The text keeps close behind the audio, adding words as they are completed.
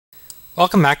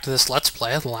Welcome back to this Let's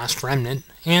Play of The Last Remnant,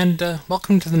 and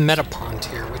welcome to the Metopon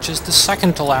tier, which is the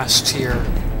second to last tier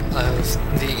of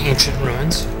the Ancient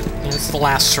Ruins. And it's the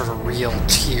last sort of real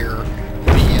tier.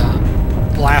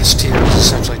 The last tier is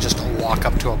essentially just a walk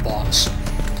up to a boss.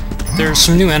 There's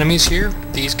some new enemies here,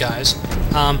 these guys,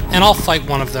 and I'll fight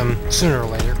one of them sooner or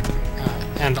later.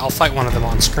 And I'll fight one of them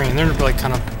on screen. They're really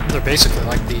they're basically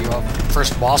like the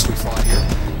first boss we fought here.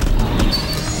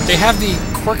 They have the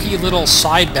quirky little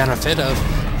side benefit of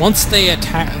once they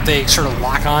attack, they sort of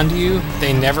lock onto you,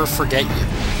 they never forget you.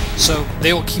 So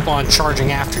they will keep on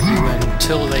charging after you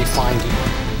until they find you.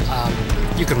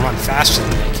 You can run faster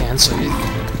than they can, so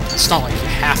it's not like you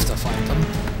have to fight them,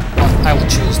 but I will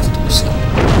choose to do so.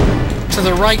 To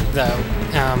the right, though,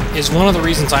 is one of the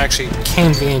reasons I actually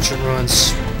came to the Ancient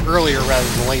Ruins earlier rather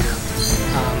than later.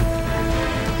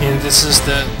 And this is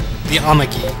the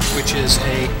Amagi, which is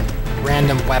a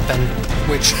random weapon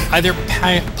which either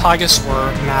Pagus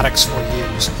or Maddox will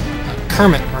use.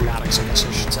 Kermit or Maddox, I guess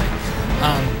I should say.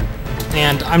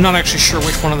 And I'm not actually sure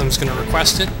which one of them is going to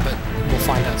request it, but we'll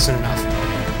find out soon enough.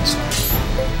 So,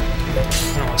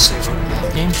 I don't want to save over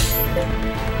that game.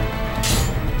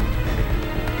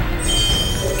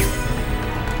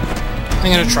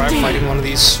 I'm going to try fighting one of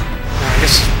these. I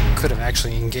guess I could have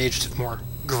actually engaged it more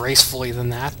gracefully than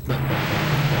that, but...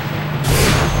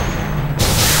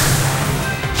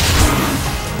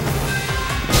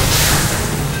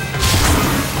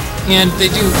 And they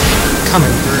do come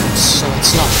in groups, so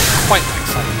it's not quite like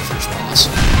fighting the first boss.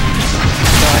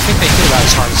 Though I think they hit about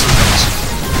as hard as he does,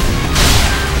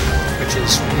 which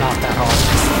is not that hard.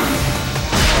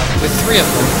 With three of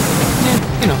them,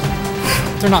 you know,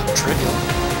 they're not trivial.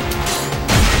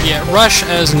 Yeah, Rush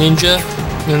as Ninja,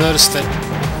 you'll notice that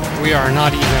we are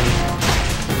not even...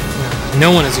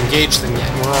 no one has engaged them yet,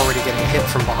 and we're already getting a hit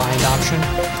from behind option.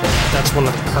 That's one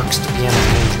of the perks to being a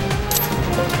Ninja.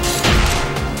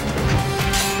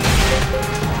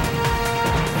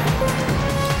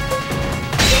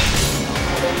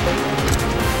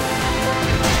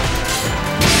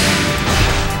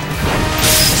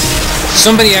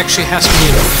 Somebody actually has to be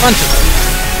in front of them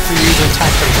for you to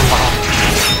attack them from behind.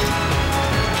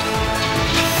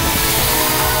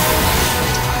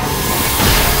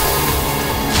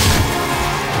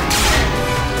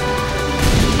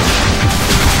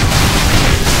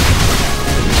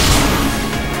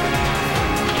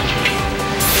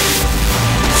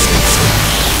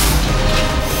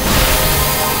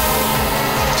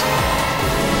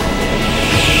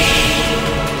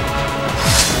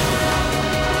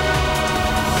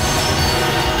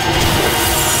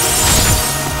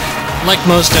 Like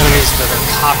most enemies that are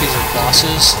copies of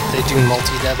bosses, they do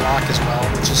multi-deadlock as well,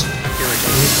 which is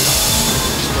irritating.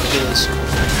 That's what it is.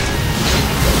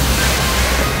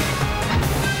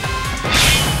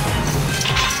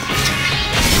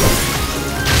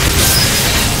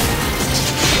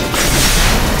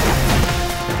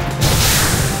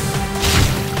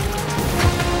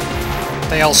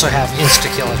 They also have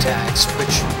insta-kill attacks,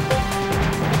 which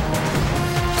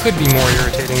could be more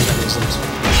irritating than isn't.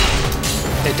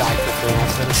 They die quickly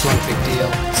enough that it's not a big deal.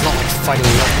 It's not like fighting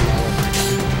nothing all over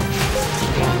again.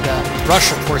 And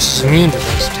Rush, of course, is immune to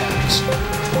those attacks,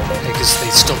 because they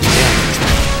still do damage.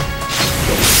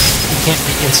 You can't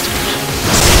be instant.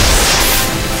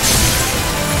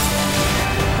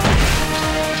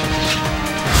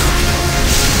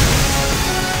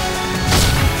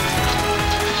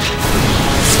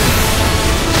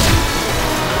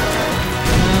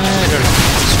 I don't know.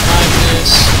 Let's try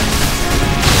this.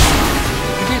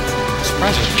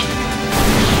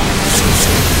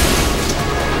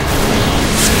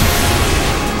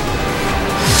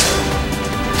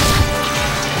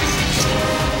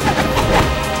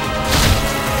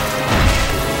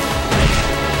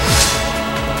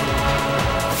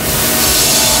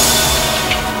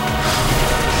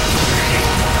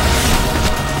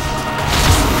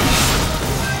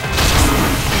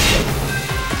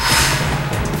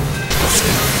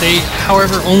 They,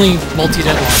 however, only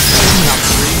multi-deadlock, not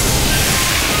three.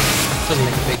 Doesn't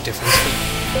make a big difference, but...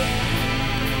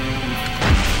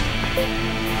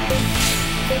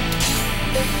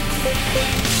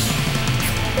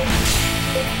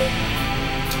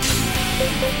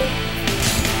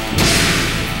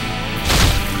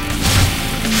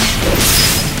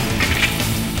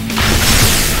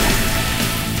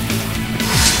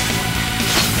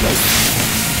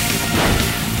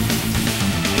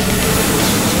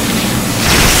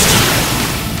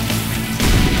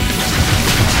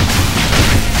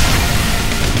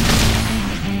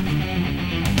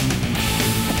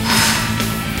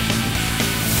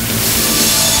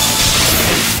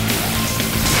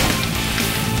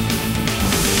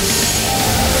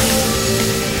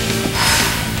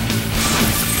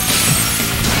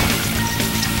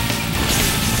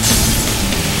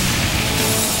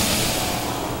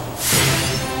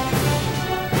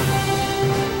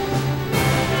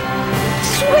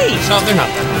 Hey! So they're not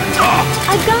that bad.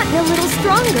 I've gotten a little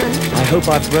stronger. I hope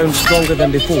I've grown stronger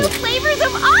than before. New flavors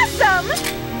of awesome!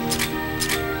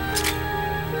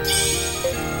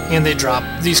 And they drop,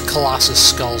 these Colossus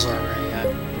skulls are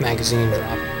a magazine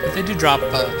drop. But they do drop,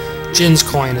 Jin's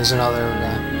coin is another,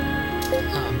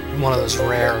 one of those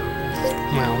rare,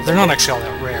 well, they're not actually all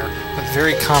that rare, but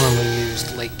very commonly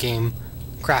used late game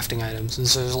crafting items, and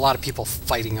so there's a lot of people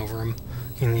fighting over them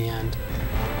in the end.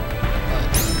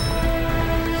 But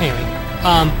anyway,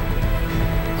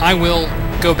 I will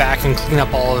go back and clean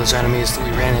up all of those enemies that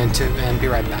we ran into and be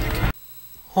right back.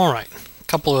 Alright, a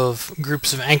couple of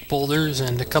groups of Ankh boulders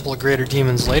and a couple of greater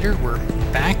demons later, we're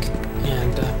back,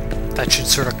 and that should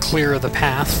sort of clear the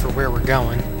path for where we're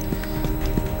going.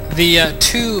 The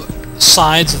two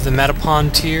sides of the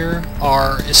Metopon tier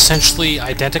are essentially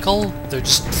identical. They're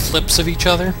just flips of each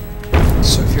other.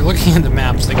 So if you're looking at the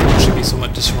maps, they can actually be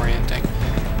somewhat disorienting.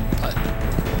 But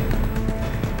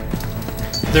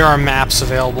there are maps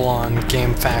available on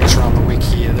GameFAQs or on the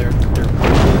wiki. They're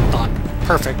not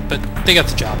perfect, but they get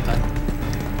the job done.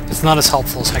 It's not as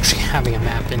helpful as actually having a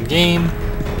map in-game,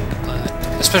 but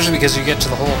especially because you get to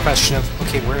the whole question of,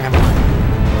 okay, where am I?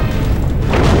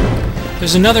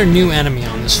 There's another new enemy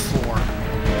on this floor.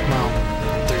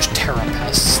 Well, there's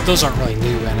Terrapests. Those aren't really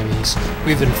new enemies.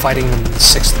 We've been fighting them in the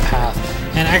 6th path.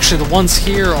 And actually the ones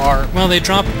here are, well, they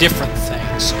drop different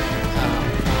things.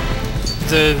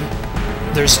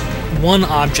 There's one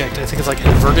object, I think it's like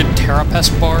inverted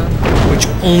Terrapest bar, which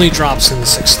only drops in the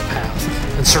 6th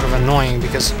path. It's sort of annoying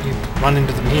because you run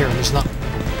into them here and there's not,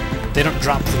 they don't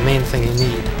drop the main thing you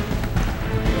need.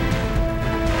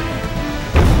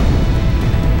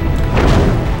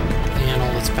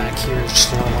 Back here is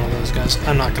just another one of those guys.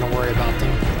 I'm not going to worry about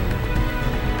them.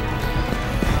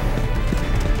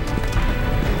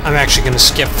 I'm actually going to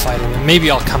skip fighting them. Maybe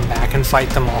I'll come back and fight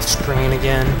them off screen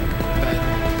again, but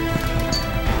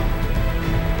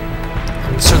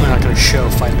I'm certainly not going to show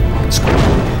fighting them on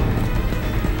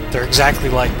screen. They're exactly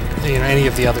like, you know, any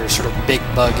of the other sort of big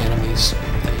bug enemies.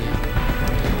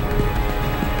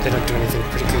 They don't do anything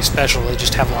particularly special. They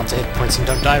just have lots of hit points and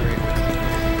don't die very quickly.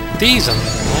 These, on the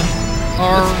other hand,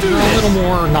 are a little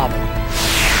more novel.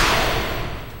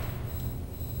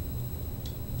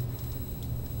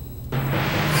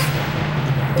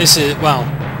 This is, well,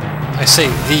 I say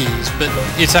these, but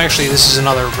it's actually, this is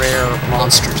another rare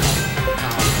monster type.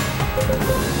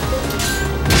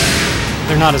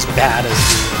 They're not as bad as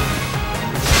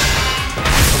the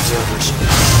observers.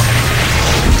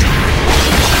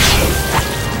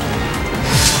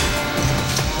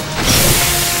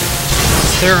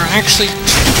 There are actually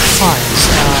two kinds.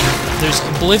 There's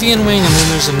Oblivion Wing and then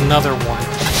there's another one.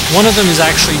 One of them is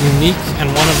actually unique and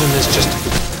one of them is just,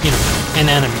 you know, an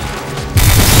enemy.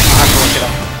 I'll have to look it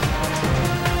up.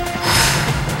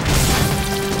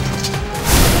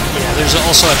 Yeah, there's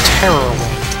also a Terror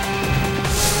Wing.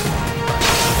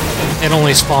 It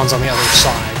only spawns on the other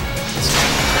side.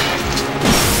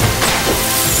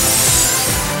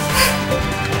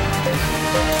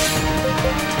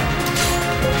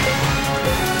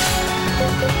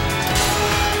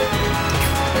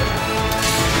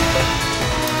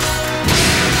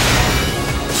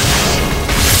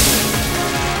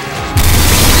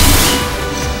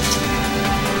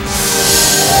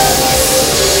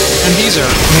 And these are,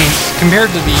 I mean, compared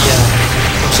to the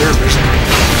observers,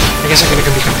 I guess I'm going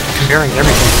to be comparing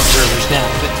everything to observers now,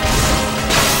 but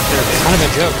they're kind of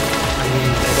a joke. I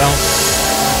mean, they don't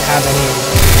have any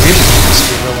really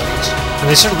nasty abilities, and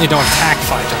they certainly don't attack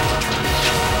 5 times a turn.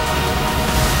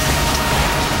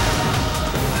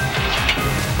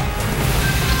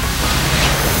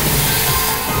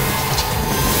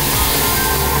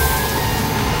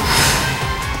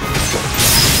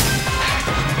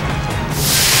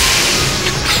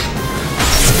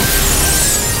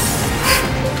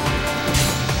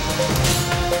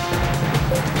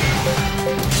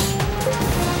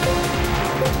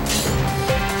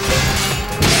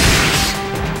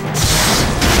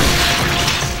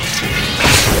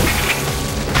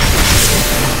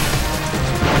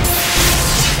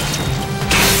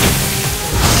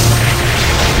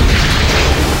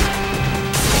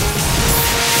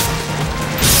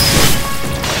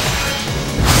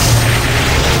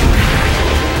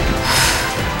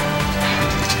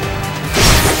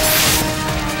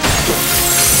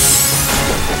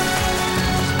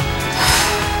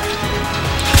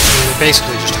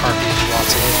 Basically just harpies with lots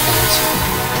of hit points.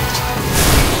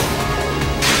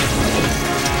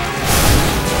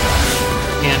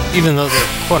 And even though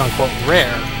they're quote-unquote rare,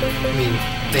 I mean,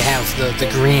 they have the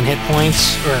green hit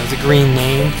points, or the green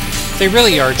name, they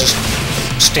really are just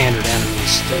standard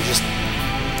enemies. They're just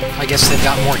I guess they've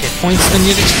got more hit points than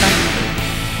you'd expect,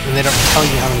 and they don't tell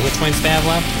you how many hit points they have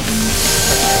left.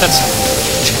 But that's a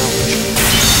challenge.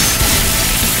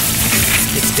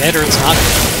 It's dead or it's not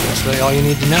dead. That's really all you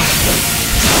need to know.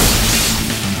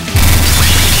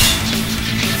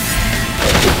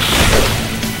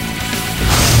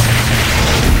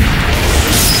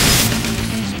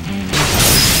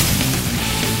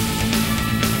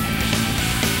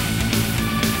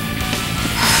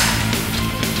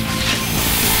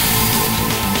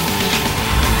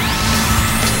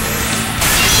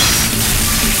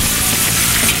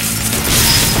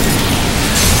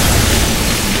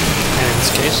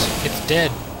 It's dead.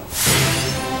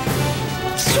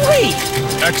 Sweet!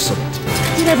 Excellent.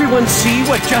 Did everyone see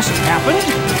what just happened?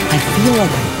 I feel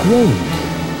like I've grown.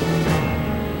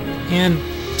 And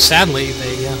sadly,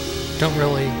 they don't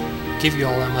really give you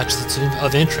all that much that's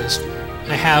of interest.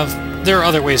 There are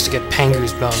other ways to get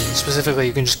Pangu's bone. Specifically,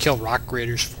 you can just kill rock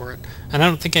graders for it. And I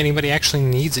don't think anybody actually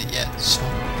needs it yet, so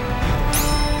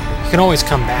you can always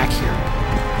come back here.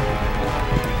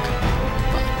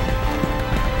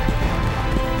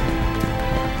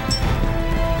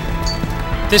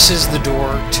 This is the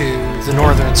door to the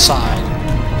northern side.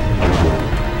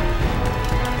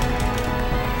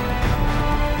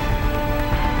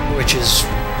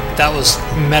 That was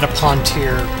Metopon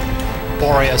tier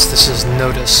Boreas, this is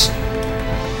Notice.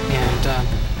 And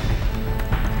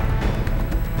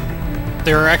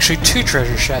there are actually two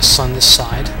treasure chests on this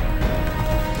side,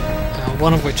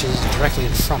 one of which is directly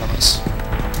in front of us.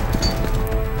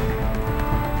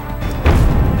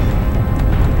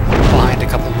 Behind a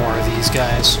couple more of these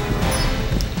guys.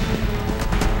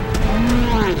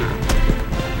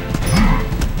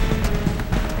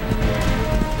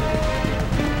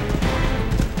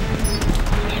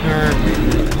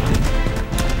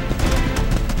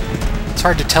 It's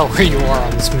hard to tell where you are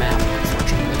on this map,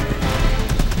 unfortunately.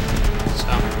 So,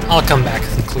 I'll come back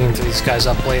and clean these guys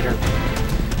up later.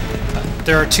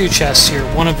 There are two chests here,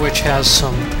 one of which has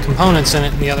some components in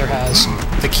it, and the other has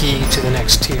the key to the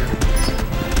next tier.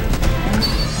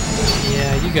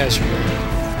 Yeah, you guys are really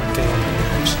getting on my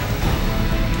nerves.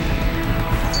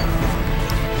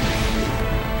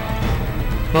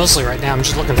 Mostly right now I'm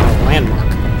just looking for a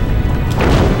landmark.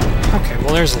 Okay,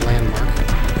 well there's a landmark.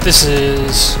 This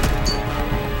is...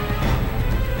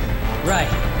 Right.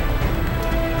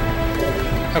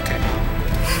 Okay.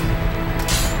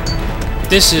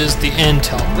 This is the end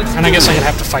teleport, and I guess I'm gonna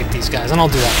have to fight these guys, and I'll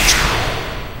do that.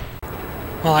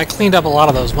 Well, I cleaned up a lot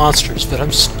of those monsters, but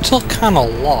I'm still kind of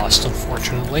lost,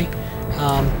 unfortunately.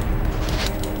 I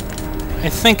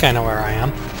think I know where I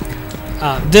am.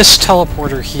 This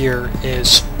teleporter here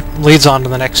leads on to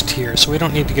the next tier, so we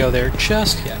don't need to go there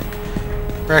just yet.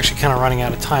 We're actually kind of running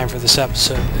out of time for this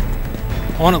episode.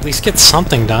 I want to at least get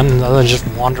something done, other than just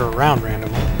wander around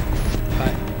randomly.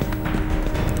 But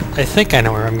I think I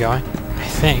know where I'm going. I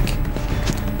think.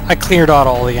 I cleared out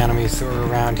all the enemies that were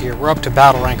around here. We're up to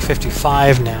battle rank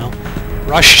 55 now.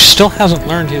 Rush still hasn't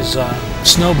learned his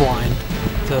Snowblind,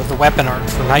 the weapon art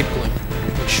for Nightbloom,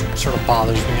 which sort of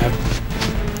bothers me. I'm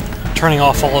turning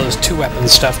off all of his two-weapon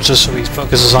stuff just so he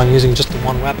focuses on using just the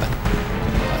one weapon.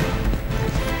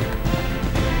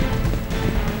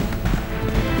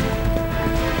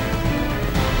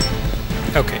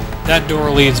 Okay, that door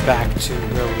leads back to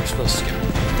where we were supposed to go.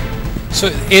 So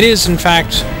it is, in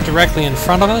fact, directly in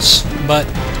front of us, but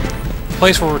the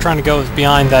place where we're trying to go is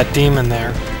behind that demon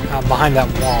there, behind that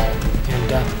wall.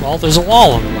 And, well, there's a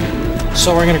wall in the way.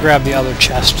 So we're going to grab the other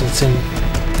chest that's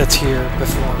here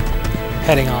before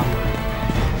heading onward.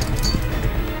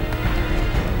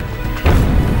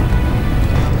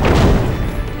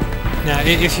 Now,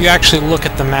 if you actually look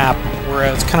at the map,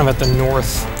 it's kind of at the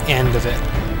north end of it.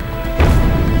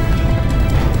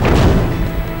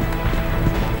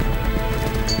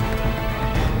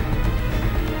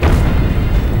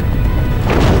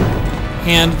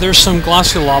 And there's some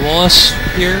Glaciolobulus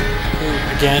here, who,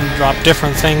 again, drop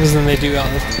different things than they do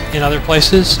in other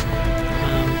places.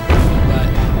 But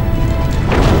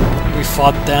we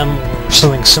fought them, or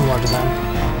something similar to them.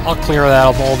 I'll clear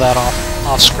all that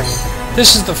off screen.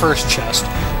 This is the first chest.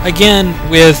 Again,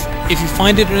 if you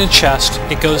find it in a chest,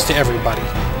 it goes to everybody.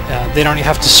 They don't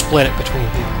have to split it between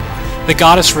people. The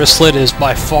Goddess Wristlet is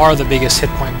by far the biggest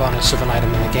hit point bonus of an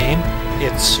item in the game.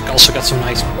 It's also got some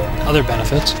nice other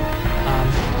benefits.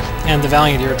 And the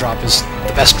Valiant Eardrop is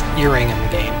the best earring in the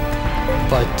game.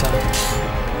 But,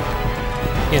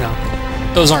 you know,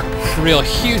 those aren't real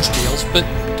huge deals, but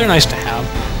they're nice to have.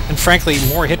 And frankly,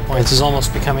 more hit points is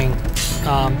almost becoming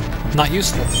not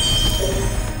useful.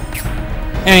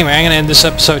 Anyway, I'm going to end this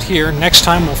episode here. Next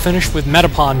time we'll finish with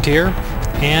Metopon tier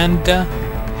and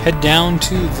head down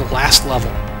to the last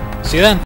level. See you then!